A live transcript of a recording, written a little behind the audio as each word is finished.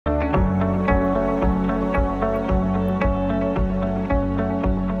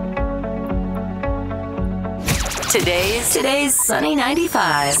Today's Sunny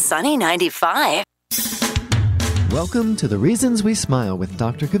 95. Sunny 95. Welcome to The Reasons We Smile with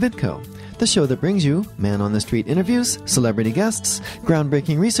Dr. Kvitko, the show that brings you man-on-the-street interviews, celebrity guests,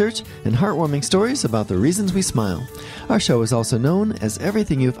 groundbreaking research, and heartwarming stories about the reasons we smile. Our show is also known as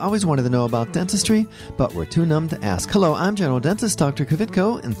everything you've always wanted to know about dentistry, but we're too numb to ask. Hello, I'm General Dentist Dr.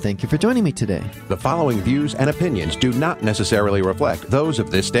 Kvitko, and thank you for joining me today. The following views and opinions do not necessarily reflect those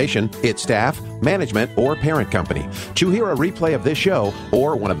of this station, its staff, management, or parent company. To hear a replay of this show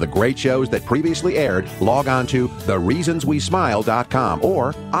or one of the great shows that previously aired, log on to thereasonswesmile.com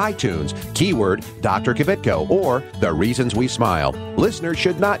or iTunes, keyword Dr. Kvitko or The Reasons We Smile. Listeners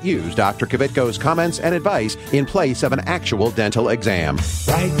should not use Dr. Kvitko's comments and advice in place of an actual dental exam.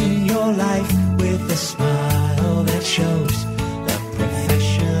 Brighten your life with a smile that shows the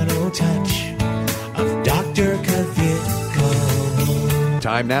professional touch of Dr. Kvitko.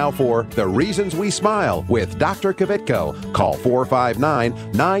 Time now for The Reasons We Smile with Dr. Kvitko. Call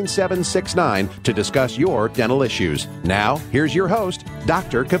 459-9769 to discuss your dental issues. Now, here's your host,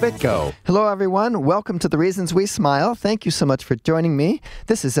 Dr. Kvitko. Hello, everyone. Welcome to The Reasons We Smile. Thank you so much for joining me.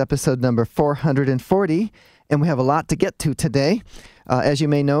 This is episode number 440, and we have a lot to get to today. As you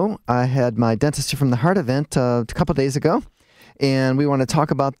may know, I had my Dentistry from the Heart event a couple days ago, and we want to talk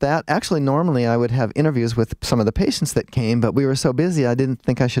about that. Actually, normally I would have interviews with some of the patients that came, but we were so busy I didn't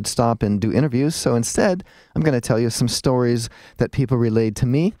think I should stop and do interviews. So instead, I'm going to tell you some stories that people relayed to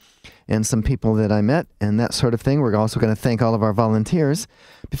me and some people that I met and that sort of thing. We're also going to thank all of our volunteers.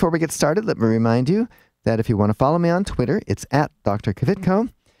 Before we get started, let me remind you that if you want to follow me on Twitter, it's at Dr. Kvitko.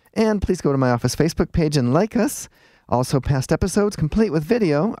 And please go to my office Facebook page and like us. Also, past episodes, complete with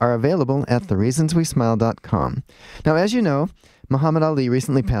video, are available at thereasonswesmile.com. Now, as you know, Muhammad Ali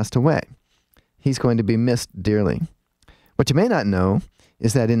recently passed away. He's going to be missed dearly. What you may not know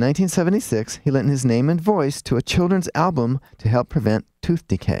is that in 1976, he lent his name and voice to a children's album to help prevent tooth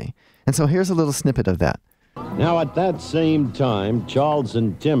decay. And so here's a little snippet of that. Now, at that same time, Charles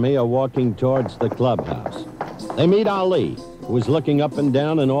and Timmy are walking towards the clubhouse. They meet Ali, who is looking up and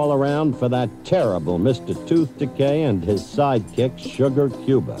down and all around for that terrible Mr. Tooth Decay and his sidekick, Sugar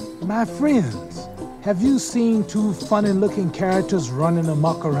Cuba. My friends, have you seen two funny-looking characters running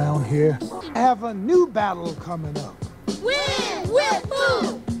amok around here? I have a new battle coming up. Win with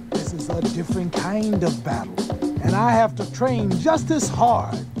food! This is a different kind of battle, and I have to train just as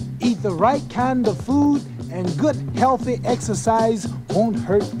hard. Eat the right kind of food, and good, healthy exercise won't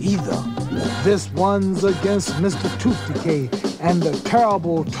hurt either. This one's against Mr. Tooth Decay and the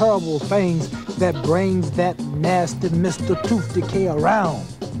terrible, terrible things that brings that nasty Mr. Tooth Decay around.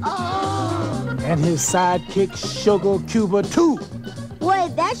 Oh. And his sidekick, Sugar Cuba, too.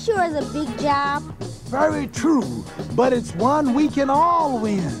 Wait, that sure is a big job. Very true, but it's one we can all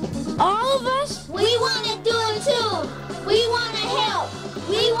win. All of us? We want to do it too. We want to help.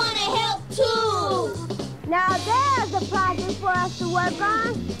 We want to help too. Now there's a project for us to work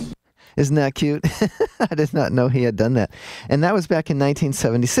on. Isn't that cute? I did not know he had done that. And that was back in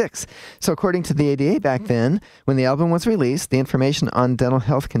 1976. So according to the ADA back then, when the album was released, the information on dental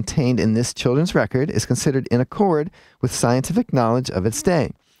health contained in this children's record is considered in accord with scientific knowledge of its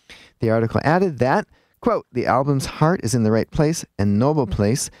day. The article added that, quote, the album's heart is in the right place and noble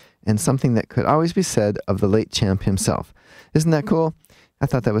place, and something that could always be said of the late champ himself. Isn't that cool? I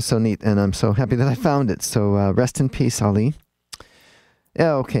thought that was so neat, and I'm so happy that I found it. So rest in peace, Ali.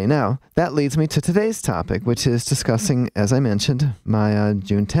 Okay, now, that leads me to today's topic, which is discussing, as I mentioned, my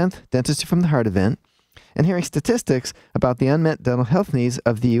June 10th Dentistry from the Heart event, and hearing statistics about the unmet dental health needs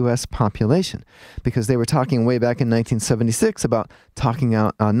of the U.S. population, because they were talking way back in 1976 about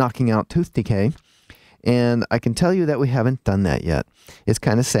knocking out tooth decay, and I can tell you that we haven't done that yet. It's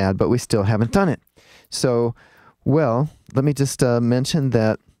kind of sad, but we still haven't done it. So, well, let me just mention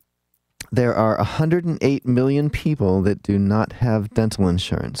that there are 108 million people that do not have dental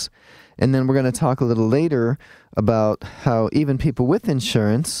insurance. And then we're going to talk a little later about how even people with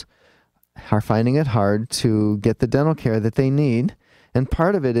insurance are finding it hard to get the dental care that they need. And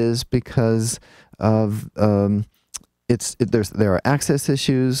part of it is because of there are access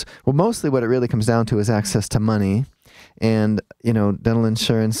issues. Well, mostly what it really comes down to is access to money. And, you know, dental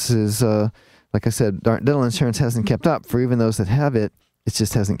insurance is, like I said, dental insurance hasn't kept up for even those that have it. It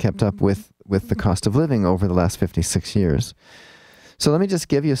just hasn't kept up with the cost of living over the last 56 years. So let me just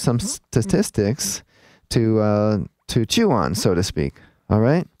give you some statistics to chew on, so to speak. All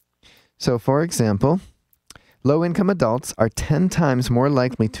right? So, for example, low-income adults are 10 times more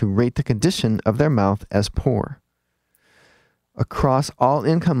likely to rate the condition of their mouth as poor. Across all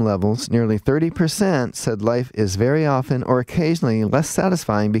income levels, nearly 30% said life is very often or occasionally less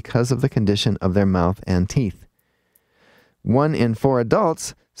satisfying because of the condition of their mouth and teeth. 1 in 4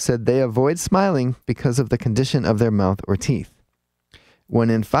 adults said they avoid smiling because of the condition of their mouth or teeth. 1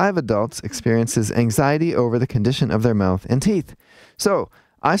 in 5 adults experiences anxiety over the condition of their mouth and teeth. So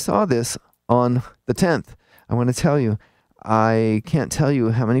I saw this on the 10th. I want to tell you, I can't tell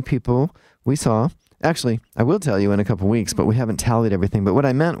you how many people we saw. Actually, I will tell you in a couple weeks, but we haven't tallied everything. But what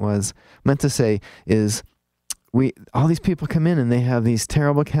I meant to say is, all these people come in and they have these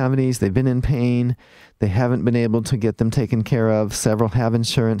terrible cavities. They've been in pain. They haven't been able to get them taken care of. Several have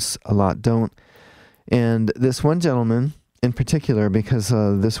insurance. A lot don't. And this one gentleman in particular, because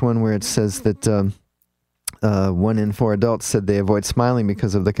this one where it says that 1 in 4 adults said they avoid smiling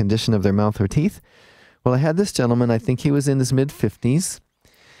because of the condition of their mouth or teeth. Well, I had this gentleman, I think he was in his mid-50s,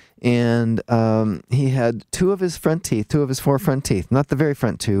 and he had 2 of his 4 front teeth, not the very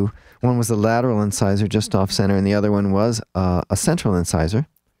front 2. One was a lateral incisor just off center, and the other one was a central incisor.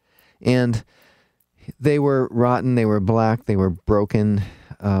 And they were rotten, they were black, they were broken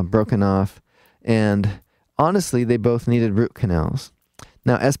off, and honestly, they both needed root canals.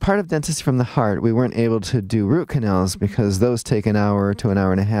 Now, as part of Dentistry from the Heart, we weren't able to do root canals because those take an hour to an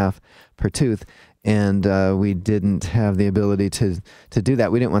hour and a half per tooth, and we didn't have the ability to do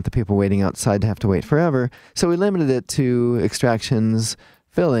that. We didn't want the people waiting outside to have to wait forever, so we limited it to extractions,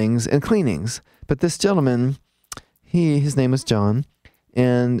 fillings, and cleanings. But this gentleman, his name was John,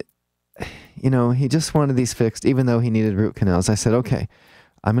 and he just wanted these fixed, even though he needed root canals. I said, okay,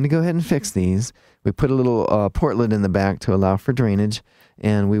 I'm going to go ahead and fix these. We put a little portlet in the back to allow for drainage,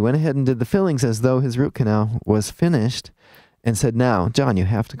 and we went ahead and did the fillings as though his root canal was finished, and said, now, John, you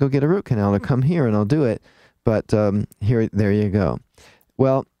have to go get a root canal or come here and I'll do it. But there you go.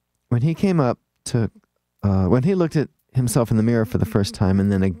 Well, when he came up when he looked at himself in the mirror for the first time,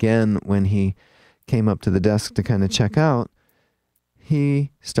 and then again when he came up to the desk to kind of check out, he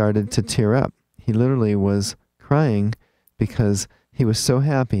started to tear up. He literally was crying because he was so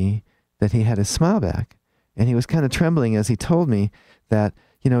happy that he had his smile back. And he was kind of trembling as he told me that,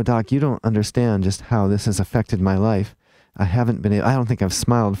 Doc, you don't understand just how this has affected my life. I don't think I've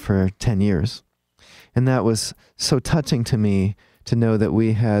smiled for 10 years. And that was so touching to me to know that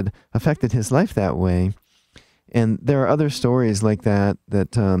we had affected his life that way. And there are other stories like that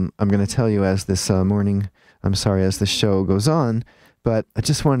I'm going to tell you as this as the show goes on. But I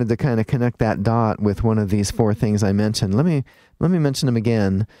just wanted to kind of connect that dot with one of these 4 things I mentioned. Let me mention them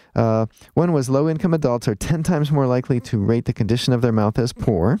again. One was low-income adults are 10 times more likely to rate the condition of their mouth as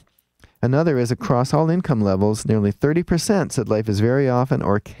poor. Another is across all income levels, nearly 30% said life is very often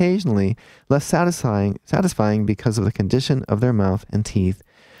or occasionally less satisfying because of the condition of their mouth and teeth.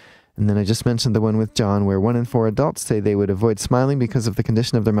 And then I just mentioned the one with John, where 1 in 4 adults say they would avoid smiling because of the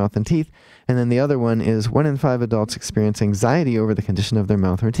condition of their mouth and teeth. And then the other one is 1 in 5 adults experience anxiety over the condition of their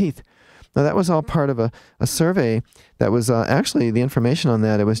mouth or teeth. Now, that was all part of a survey that was actually, the information on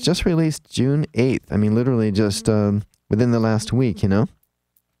that, it was just released June 8th. I mean, literally just within the last week,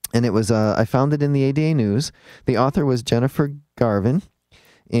 And it was, I found it in the ADA News. The author was Jennifer Garvin.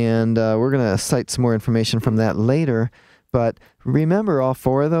 And we're going to cite some more information from that later. But remember all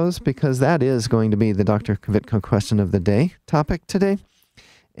 4 of those, because that is going to be the Dr. Kvitko question of the day topic today.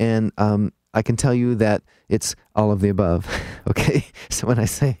 And I can tell you that it's all of the above, okay? So when I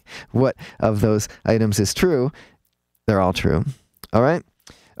say what of those items is true, they're all true, all right?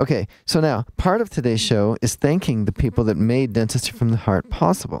 Okay, so now, part of today's show is thanking the people that made Dentistry from the Heart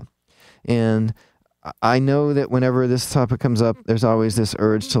possible. And I know that whenever this topic comes up, there's always this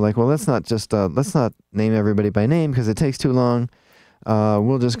urge to let's not name everybody by name because it takes too long.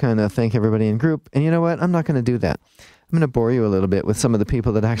 We'll just kind of thank everybody in group. And you know what? I'm not going to do that. I'm going to bore you a little bit with some of the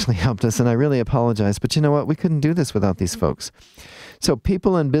people that actually helped us, and I really apologize. But you know what? We couldn't do this without these folks. So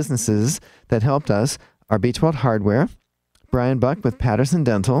people and businesses that helped us are Beachwald Hardware, Brian Buck with Patterson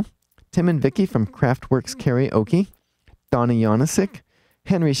Dental, Tim and Vicky from Craftworks Karaoke, Donna Yanisic,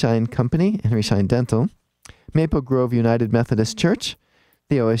 Henry Schein Company, Henry Schein Dental, Maple Grove United Methodist Church,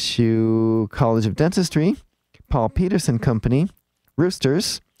 the OSU College of Dentistry, Paul Peterson Company,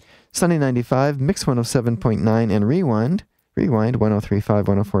 Roosters, Sunny 95, Mix 107.9, and Rewind 1035,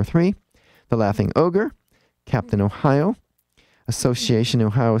 1043, The Laughing Ogre, Captain Ohio,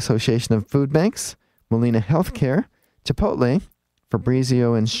 Ohio Association of Food Banks, Molina Healthcare, Chipotle,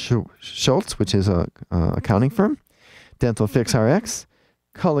 Fabrizio and Schultz, which is a accounting firm, Dental Fix RX,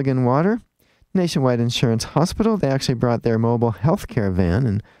 Culligan Water, Nationwide Insurance Hospital. They actually brought their mobile healthcare van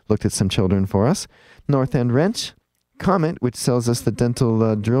and looked at some children for us. North End Wrench, Comet, which sells us the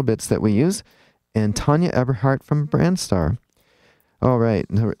dental drill bits that we use, and Tanya Eberhardt from Brandstar. All right,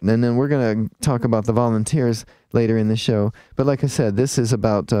 and then we're going to talk about the volunteers later in the show. But like I said, this is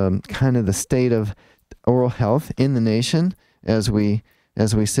about kind of the state of oral health in the nation as we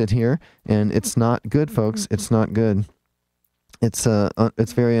sit here, and it's not good, folks. It's not good. It's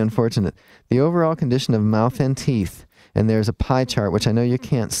very unfortunate. The overall condition of mouth and teeth, and there's a pie chart, which I know you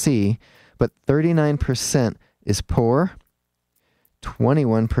can't see, but 39% is poor,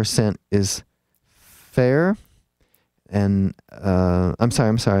 21% is fair, and I'm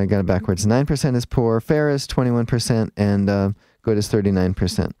sorry, I got it backwards. 9% is poor, fair is 21%, and good is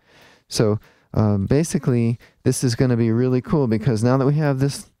 39%. So basically, this is going to be really cool because now that we have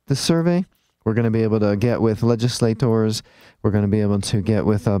this survey, we're going to be able to get with legislators, we're going to be able to get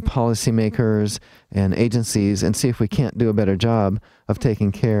with policymakers and agencies and see if we can't do a better job of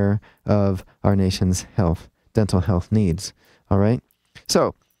taking care of our nation's dental health needs. All right?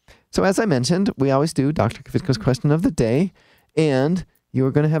 So as I mentioned, we always do Dr. Kvitko's question of the day, and you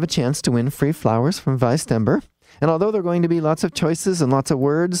are going to have a chance to win free flowers from Weiss Denver. And although there are going to be lots of choices and lots of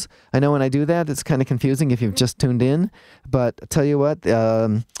words, I know when I do that, it's kind of confusing if you've just tuned in. But I tell you what,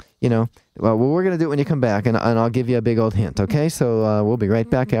 well, we're going to do it when you come back, and I'll give you a big old hint, okay? So we'll be right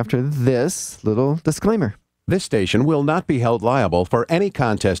back after this little disclaimer. This station will not be held liable for any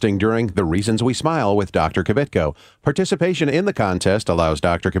contesting during The Reasons We Smile with Dr. Kvitko. Participation in the contest allows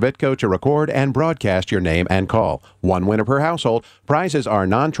Dr. Kvitko to record and broadcast your name and call. One winner per household. Prizes are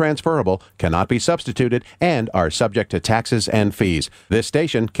non-transferable, cannot be substituted, and are subject to taxes and fees. This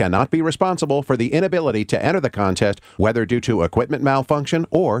station cannot be responsible for the inability to enter the contest, whether due to equipment malfunction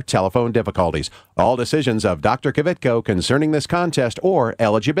or telephone difficulties. All decisions of Dr. Kvitko concerning this contest or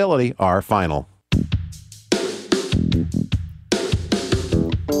eligibility are final.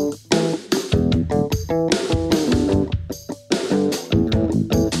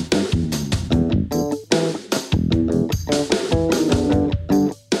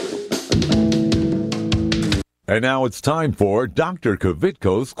 And now it's time for Dr.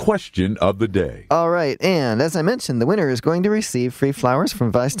 Kvitko's question of the day. All right, and as I mentioned, the winner is going to receive free flowers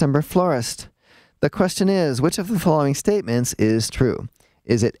from Weiss Denver Florist. The question is, which of the following statements is true?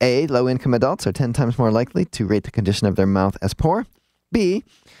 Is it A, low-income adults are 10 times more likely to rate the condition of their mouth as poor? B,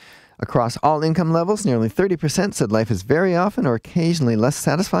 across all income levels, nearly 30% said life is very often or occasionally less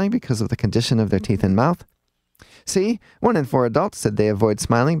satisfying because of the condition of their teeth and mouth? C, 1 in 4 adults said they avoid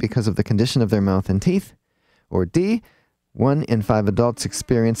smiling because of the condition of their mouth and teeth? Or D, 1 in 5 adults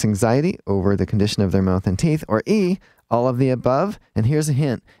experience anxiety over the condition of their mouth and teeth? Or E, all of the above? And here's a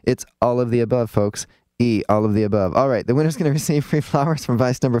hint. It's all of the above, folks. E, all of the above. All right, the winner's going to receive free flowers from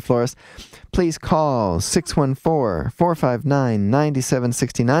Weiss Denver Florist. Please call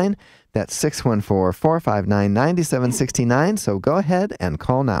 614-459-9769. That's 614-459-9769. So go ahead and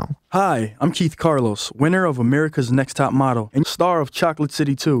call now. Hi, I'm Keith Carlos, winner of America's Next Top Model and star of Chocolate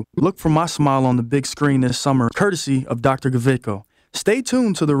City 2. Look for my smile on the big screen this summer, courtesy of Dr. Kvitko. Stay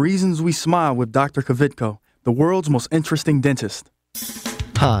tuned to The Reasons We Smile with Dr. Kvitko, the world's most interesting dentist.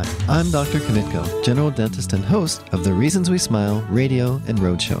 Hi, I'm Dr. Kvitko, general dentist and host of The Reasons We Smile radio and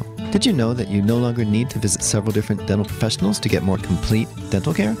roadshow. Did you know that you no longer need to visit several different dental professionals to get more complete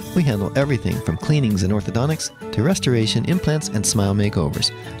dental care? We handle everything from cleanings and orthodontics to restoration, implants, and smile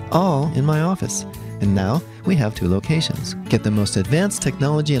makeovers, all in my office. And now we have 2 locations. Get the most advanced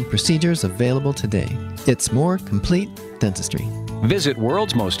technology and procedures available today. It's more complete dentistry. Visit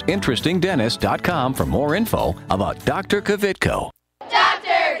worldsmostinterestingdentist.com for more info about Dr. Kvitko.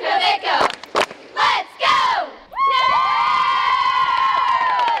 Dr. Kvitko, let's go!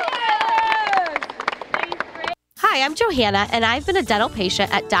 Hi, I'm Johanna, and I've been a dental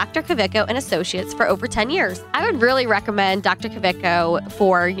patient at Dr. Kvitko and Associates for over 10 years. I would really recommend Dr. Kvitko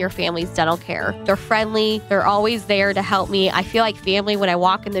for your family's dental care. They're friendly. They're always there to help me. I feel like family when I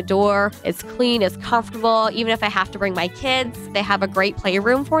walk in the door. It's clean, it's comfortable. Even if I have to bring my kids, they have a great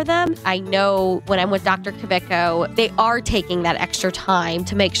playroom for them. I know when I'm with Dr. Kvitko, they are taking that extra time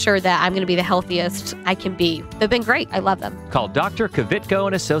to make sure that I'm going to be the healthiest I can be. They've been great. I love them. Call Dr. Kvitko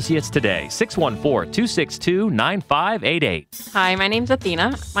and Associates today, 614-262-9588. Hi, my name's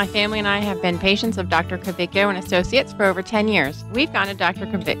Athena. My family and I have been patients of Dr. Kvitko and Associates for over 10 years. We've gone to Dr.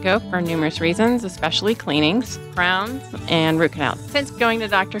 Kvitko for numerous reasons, especially cleanings, crowns, and root canals. Since going to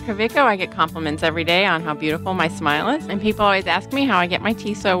Dr. Kvitko, I get compliments every day on how beautiful my smile is, and people always ask me how I get my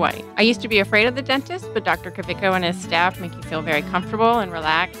teeth so white. I used to be afraid of the dentist, but Dr. Kvitko and his staff make you feel very comfortable and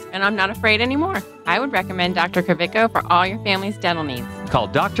relaxed, and I'm not afraid anymore. I would recommend Dr. Kvitko for all your family's dental needs. Call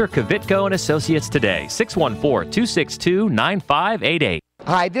Dr. Kvitko and Associates today, 614-262-9588.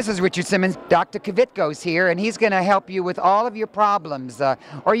 Hi, this is Richard Simmons. Dr. Kvitko's here, and he's going to help you with all of your problems.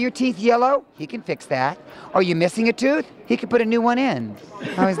 Are your teeth yellow? He can fix that. Are you missing a tooth? He can put a new one in.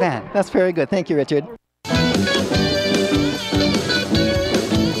 How is that? That's very good. Thank you, Richard.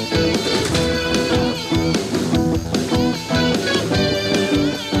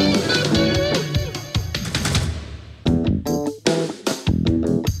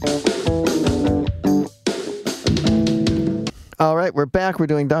 All right, we're back. We're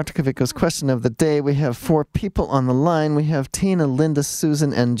doing Dr. Kavitko's question of the day. We have 4 people on the line. We have Tina, Linda,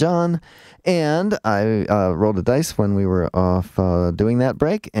 Susan, and John. And I rolled a dice when we were off doing that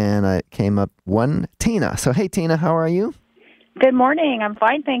break, and I came up 1 Tina. So, hey, Tina, how are you? Good morning. I'm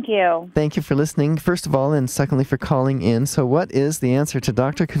fine, thank you. Thank you for listening, first of all, and secondly for calling in. So what is the answer to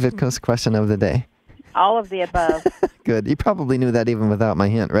Dr. Kavitko's question of the day? All of the above. Good. You probably knew that even without my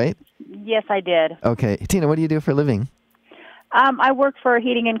hint, right? Yes, I did. Okay. Tina, what do you do for a living? I work for a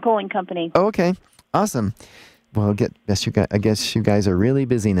heating and cooling company. Oh, okay. Awesome. Well, I guess you guys are really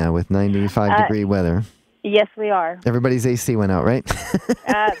busy now with 95-degree weather. Yes, we are. Everybody's AC went out, right?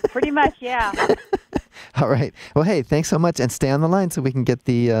 Pretty much, yeah. All right. Well, hey, thanks so much, and stay on the line so we can get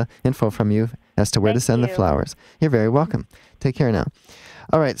the info from you as to where to send the flowers. You're very welcome. Take care now.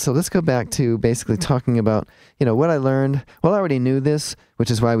 All right, so let's go back to basically talking about, what I learned. Well, I already knew this,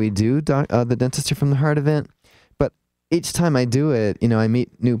 which is why we do the Dentistry from the Heart event. But each time I do it, I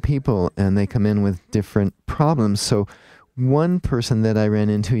meet new people, and they come in with different problems. So one person that I ran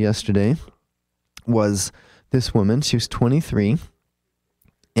into yesterday was this woman. She was 23,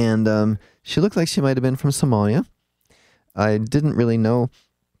 and she looked like she might have been from Somalia. I didn't really know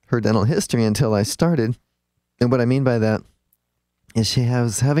her dental history until I started, and what I mean by that is she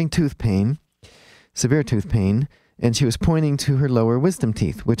was having tooth pain, severe tooth pain, and she was pointing to her lower wisdom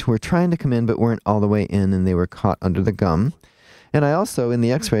teeth, which were trying to come in but weren't all the way in, and they were caught under the gum. And I also, in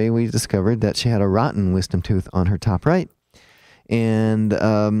the x-ray, we discovered that she had a rotten wisdom tooth on her top right. And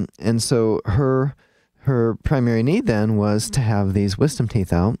so her primary need then was to have these wisdom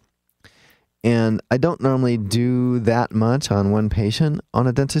teeth out. And I don't normally do that much on one patient on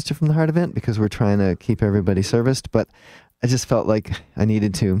a Dentistry from the Heart event because we're trying to keep everybody serviced, but I just felt like I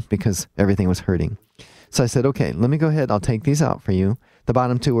needed to because everything was hurting. So I said, okay, let me go ahead. I'll take these out for you. The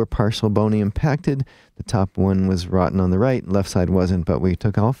bottom 2 were partial bony impacted. The top one was rotten on the right. Left side wasn't, but we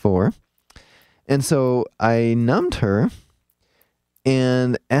took all 4. And so I numbed her.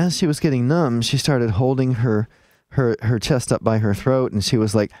 And as she was getting numb, she started holding her chest up by her throat, and she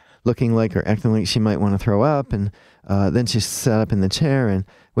was like looking like or acting like she might want to throw up. And then she sat up in the chair, and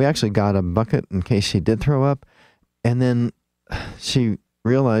we actually got a bucket in case she did throw up. And then she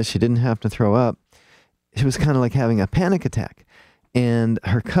realized she didn't have to throw up. She was kind of like having a panic attack. And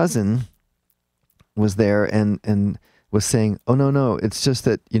her cousin was there and was saying, oh, no, it's just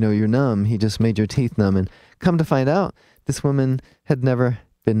that, you're numb. He just made your teeth numb. And come to find out, this woman had never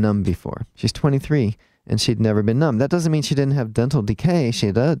been numb before. She's 23, and she'd never been numb. That doesn't mean she didn't have dental decay.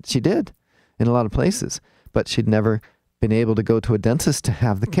 She did in a lot of places, but she'd never been able to go to a dentist to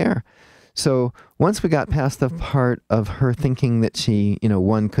have the care. So once we got past the part of her thinking that she,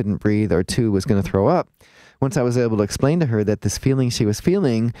 1, couldn't breathe, or 2, was going to throw up, once I was able to explain to her that this feeling she was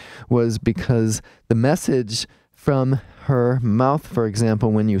feeling was because the message from her mouth, for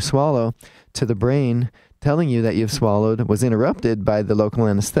example, when you swallow, to the brain telling you that you've swallowed was interrupted by the local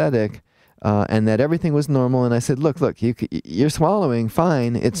anesthetic, and that everything was normal. And I said, look, you're swallowing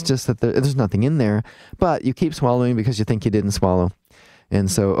fine. It's just that there's nothing in there, but you keep swallowing because you think you didn't swallow. And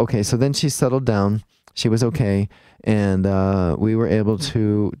so, okay, so then she settled down. She was okay. And we were able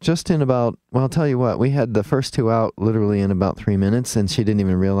to, just in about, well, I'll tell you what, we had the first 2 out literally in about 3 minutes, and she didn't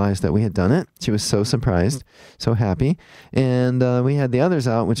even realize that we had done it. She was so surprised, so happy. And we had the others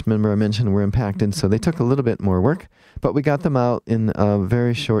out, which, remember I mentioned, were impacted, so they took a little bit more work. But we got them out in a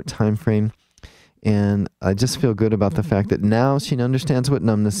very short time frame. And I just feel good about the fact that now she understands what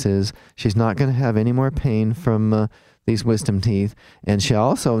numbness is. She's not going to have any more pain from these wisdom teeth, and she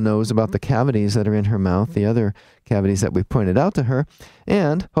also knows about the cavities that are in her mouth, the other cavities that we pointed out to her,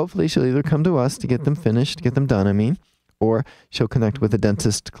 and hopefully she'll either come to us to get them finished, get them done, or she'll connect with a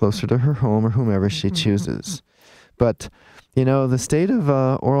dentist closer to her home or whomever she chooses. But, the state of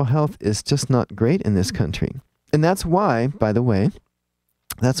oral health is just not great in this country. And that's why, by the way,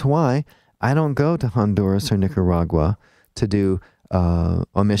 I don't go to Honduras or Nicaragua to do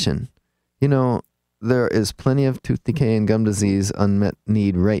omission. There is plenty of tooth decay and gum disease unmet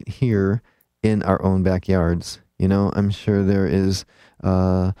need right here in our own backyards. I'm sure there is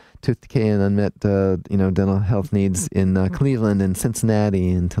tooth decay and unmet, dental health needs in Cleveland and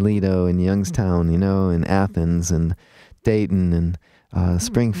Cincinnati and Toledo and Youngstown, and Athens and Dayton and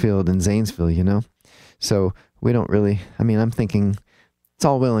Springfield and Zanesville, So we don't really, I'm thinking it's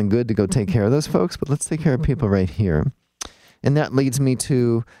all well and good to go take care of those folks, but let's take care of people right here. And that leads me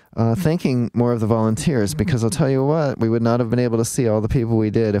to thanking more of the volunteers, because I'll tell you what, we would not have been able to see all the people we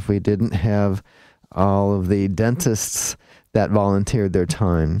did if we didn't have all of the dentists that volunteered their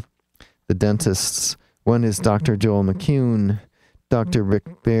time. The dentists, one is Dr. Joel McCune, Dr.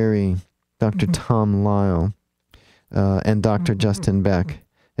 Rick Berry, Dr. Tom Lyle, and Dr. Justin Beck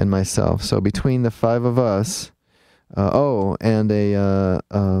and myself. So between the five of us, and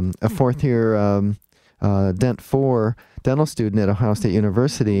a fourth-year Dent 4 dental student at Ohio State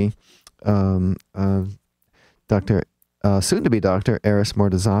University, Dr. Soon-to-be Dr. Aris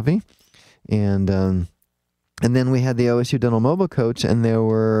Mortazavi, and then we had the OSU Dental Mobile Coach, and there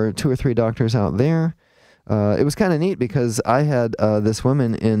were 2 or 3 doctors out there. It was kind of neat because I had this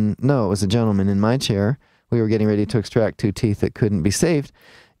woman it was a gentleman in my chair. We were getting ready to extract 2 teeth that couldn't be saved.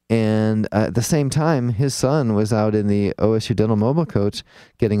 And at the same time, his son was out in the OSU Dental Mobile Coach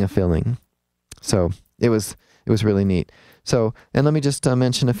getting a filling. So it was really neat. So, and let me just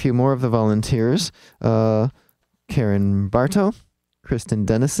mention a few more of the volunteers. Karen Bartow, Kristen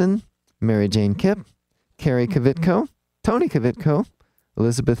Dennison, Mary Jane Kipp, Carrie Kvitko, Tony Kvitko,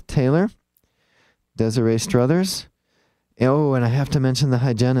 Elizabeth Taylor, Desiree Struthers. Oh, and I have to mention the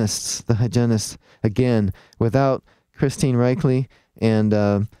hygienists. The hygienists, again, without Christine Reichley and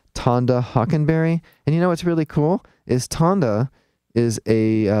Tonda Hockenberry. And you know what's really cool is Tonda is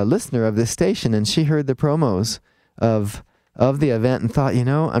a listener of this station, and she heard the promos of the event and thought,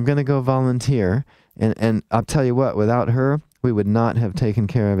 I'm going to go volunteer. And I'll tell you what, without her, we would not have taken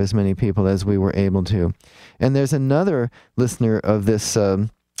care of as many people as we were able to. And there's another listener of this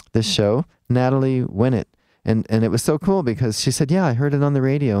this show, Natalie Winnett. And it was so cool because she said, yeah, I heard it on the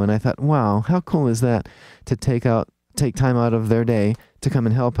radio. And I thought, wow, how cool is that to take time out of their day to come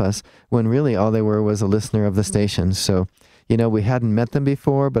and help us when really all they were was a listener of the station. So, we hadn't met them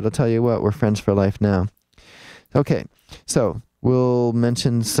before, but I'll tell you what, we're friends for life now. Okay, so we'll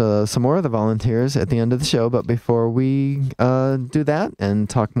mention some more of the volunteers at the end of the show, but before we do that and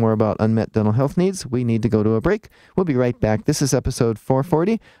talk more about unmet dental health needs, we need to go to a break. We'll be right back. This is episode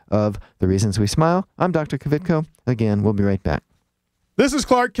 440 of The Reasons We Smile. I'm Dr. Kvitko. Again, we'll be right back. This is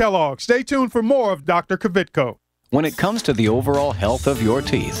Clark Kellogg. Stay tuned for more of Dr. Kvitko. When it comes to the overall health of your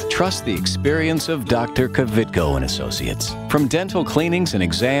teeth, trust the experience of Dr. Kvitko and Associates. From dental cleanings and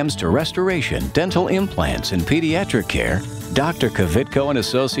exams to restoration, dental implants, and pediatric care, Dr. Kvitko and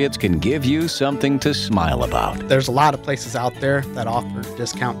Associates can give you something to smile about. There's a lot of places out there that offer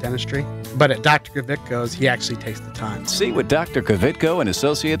discount dentistry, but at Dr. Kvitko's, he actually takes the time. See what Dr. Kvitko and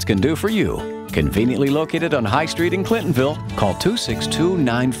Associates can do for you. Conveniently located on High Street in Clintonville, call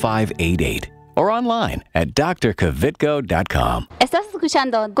 262-9588. Or online at drkvitko.com. Estás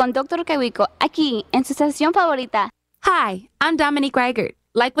escuchando con Dr. Kvitko aquí en su estación favorita. Hi, I'm Dominique Reichert.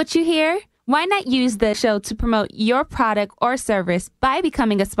 Like what you hear? Why not use the show to promote your product or service by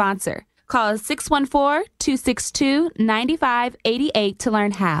becoming a sponsor? Call 614-262-9588 to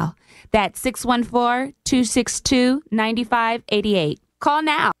learn how. That's 614-262-9588. Call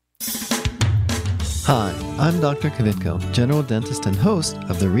now. Hi, I'm Dr. Kvitko, general dentist and host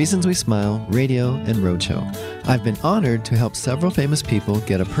of the Reasons We Smile radio and roadshow. I've been honored to help several famous people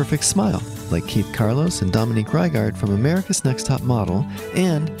get a perfect smile, like Keith Carlos and Dominique Reigard from America's Next Top Model,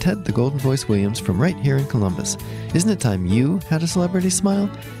 and Ted the Golden Voice Williams from right here in Columbus. Isn't it time you had a celebrity smile?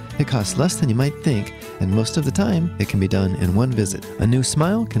 It costs less than you might think, and most of the time, it can be done in one visit. A new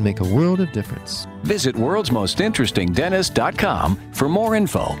smile can make a world of difference. Visit worldsmostinterestingdentist.com for more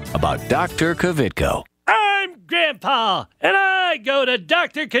info about Dr. Kvitko. I'm Grandpa, and I go to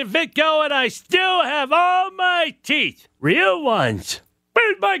Dr. Kvitko, and I still have all my teeth. Real ones.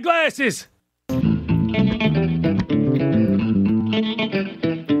 Where's my glasses?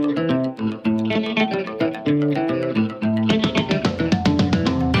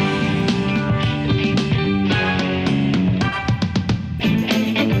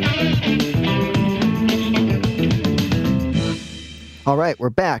 All right, we're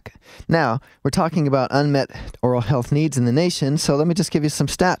back. Now, we're talking about unmet oral health needs in the nation, so let me just give you some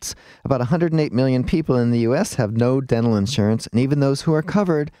stats. About 108 million people in the U.S. have no dental insurance, and even those who are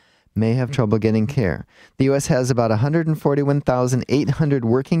covered may have trouble getting care. The U.S. has about 141,800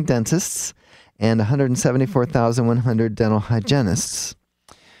 working dentists and 174,100 dental hygienists.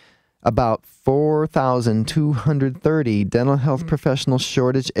 About 4,230 dental health professional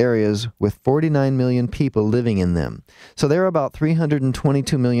shortage areas with 49 million people living in them. So there are about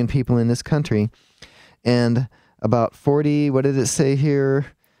 322 million people in this country, and about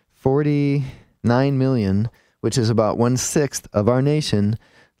 49 million, which is about 1/6 of our nation,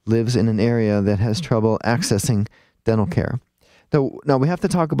 lives in an area that has trouble accessing dental care. Now we have to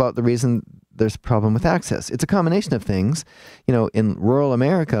talk about the reason there's a problem with access. It's a combination of things. In rural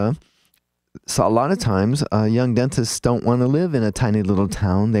America, so a lot of times, young dentists don't want to live in a tiny little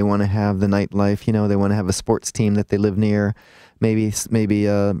town. They want to have the nightlife. They want to have a sports team that they live near. Maybe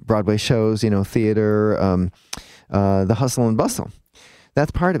Broadway shows. Theater, the hustle and bustle.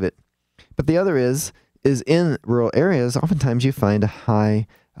 That's part of it. But the other is is in rural areas, oftentimes you find a high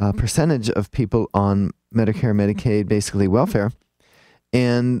percentage of people on Medicare, Medicaid, basically welfare.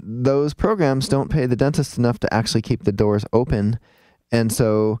 And those programs don't pay the dentist enough to actually keep the doors open. And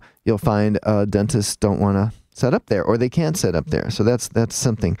so you'll find dentists don't want to set up there, or they can't set up there. So that's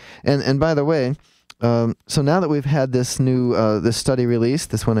something. And by the way, so now that we've had this new this study released,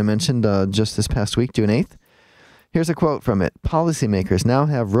 this one I mentioned just this past week, June 8th, here's a quote from it. Policymakers now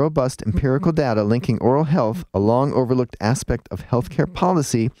have robust empirical data linking oral health, a long overlooked aspect of healthcare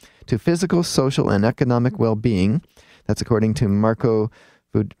policy, to physical, social, and economic well-being. That's according to Marko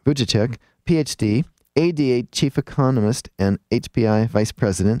Vujicic, PhD, ADA chief economist, and HPI vice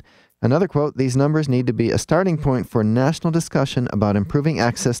president. Another quote, these numbers need to be a starting point for national discussion about improving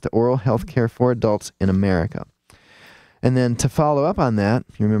access to oral health care for adults in America. And then to follow up on that,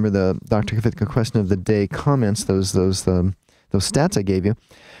 you remember the Dr. Kvitko question of the day comments, those stats I gave you.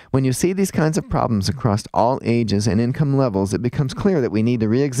 When you see these kinds of problems across all ages and income levels, it becomes clear that we need to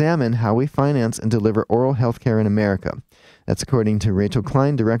re-examine how we finance and deliver oral health care in America. That's according to Rachel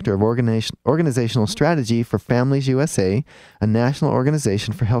Klein, Director of Organizational Strategy for Families USA, a national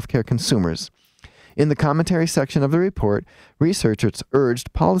organization for healthcare consumers. In the commentary section of the report, researchers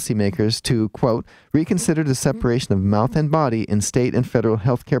urged policymakers to, quote, reconsider the separation of mouth and body in state and federal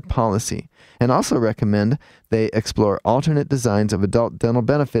healthcare policy, and also recommend they explore alternate designs of adult dental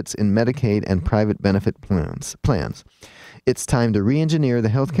benefits in Medicaid and private benefit plans. It's time to re-engineer the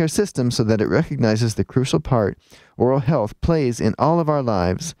healthcare system so that it recognizes the crucial part oral health plays in all of our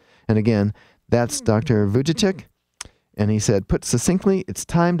lives. And again, that's Dr. Vujicic. And he said, put succinctly, it's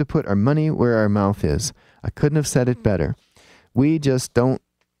time to put our money where our mouth is. I couldn't have said it better. We just don't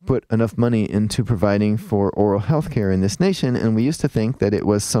put enough money into providing for oral health care in this nation, and we used to think that it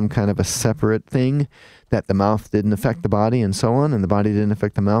was some kind of a separate thing, that the mouth didn't affect the body and so on, and the body didn't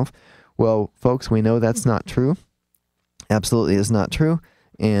affect the mouth. Well, folks, we know that's not true. Absolutely is not true.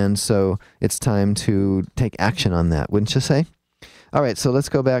 And so it's time to take action on that, wouldn't you say? All right, so let's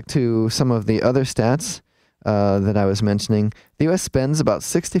go back to some of the other stats that I was mentioning. The U.S. spends about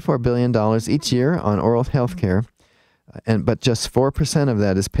 $64 billion each year on oral health care, but just 4% of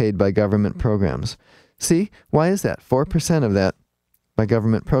that is paid by government programs. See, why is that? 4% of that by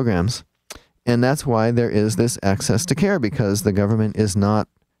government programs. And that's why there is this access to care, because the government is not,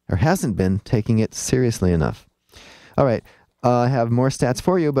 or hasn't been, taking it seriously enough. All right, I have more stats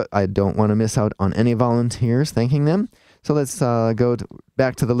for you, but I don't want to miss out on any volunteers, thanking them. So let's go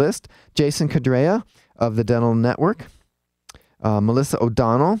back to the list. Jason Cadrea of the Dental Network, Melissa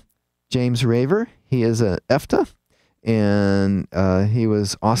O'Donnell, James Raver, he is a EFTA, and he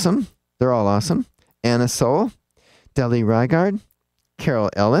was awesome. They're all awesome. Anna Soul, Deli Rygard, Carol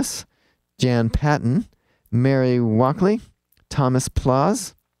Ellis, Jan Patton, Mary Walkley, Thomas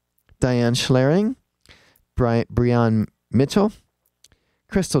Plaus, Diane Schlering, Brian Mitchell,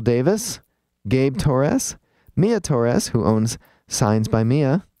 Crystal Davis, Gabe Torres, Mia Torres, who owns Signs by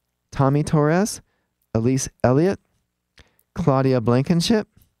Mia, Tommy Torres, Elise Elliott, Claudia Blankenship,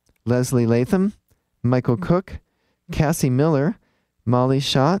 Leslie Latham, Michael Cook, Cassie Miller, Molly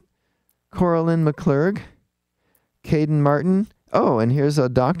Schott, Coraline McClurg, Caden Martin. Oh, and here's a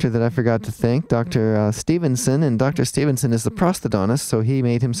doctor that I forgot to thank, Dr. Stevenson. And Dr. Stevenson is the prosthodontist, so he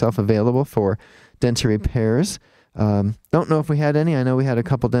made himself available for denture repairs. Don't know if we had any. I know we had a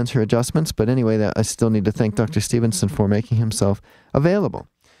couple denture adjustments, but anyway, I still need to thank Dr. Stevenson for making himself available.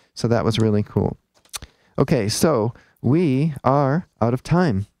 So that was really cool. Okay, so we are out of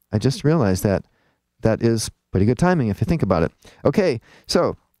time. I just realized that. That is pretty good timing if you think about it. Okay,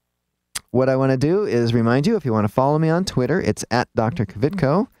 so what I want to do is remind you, if you want to follow me on Twitter, it's at Dr.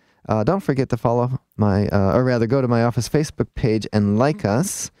 Kvitko. Don't forget to follow my, or rather go to my office Facebook page and like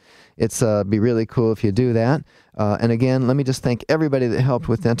us. It's be really cool if you do that. And again, let me just thank everybody that helped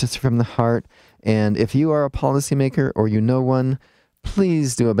with Dentistry from the Heart. And if you are a policymaker or you know one,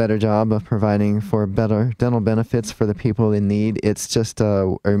 please do a better job of providing for better dental benefits for the people in need. It's just,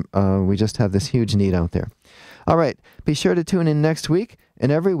 we just have this huge need out there. All right, be sure to tune in next week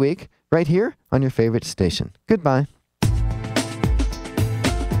and every week right here on your favorite station. Goodbye.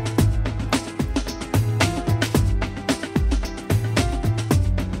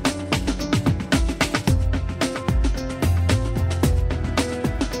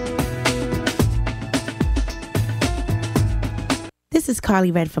 This is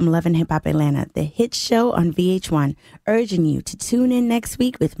Carly Red from Love and Hip Hop Atlanta, the hit show on VH1, urging you to tune in next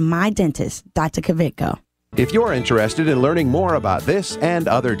week with my dentist, Dr. Kvitko. If you're interested in learning more about this and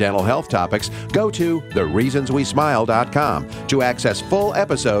other dental health topics, go to thereasonswesmile.com to access full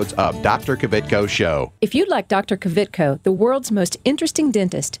episodes of Dr. Kvitko's show. If you'd like Dr. Kvitko, the world's most interesting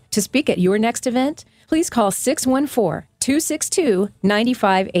dentist, to speak at your next event, please call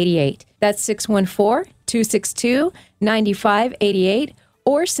 614-262-9588. That's 614-262-9588,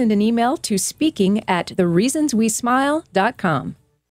 or send an email to speaking@thereasonswesmile.com.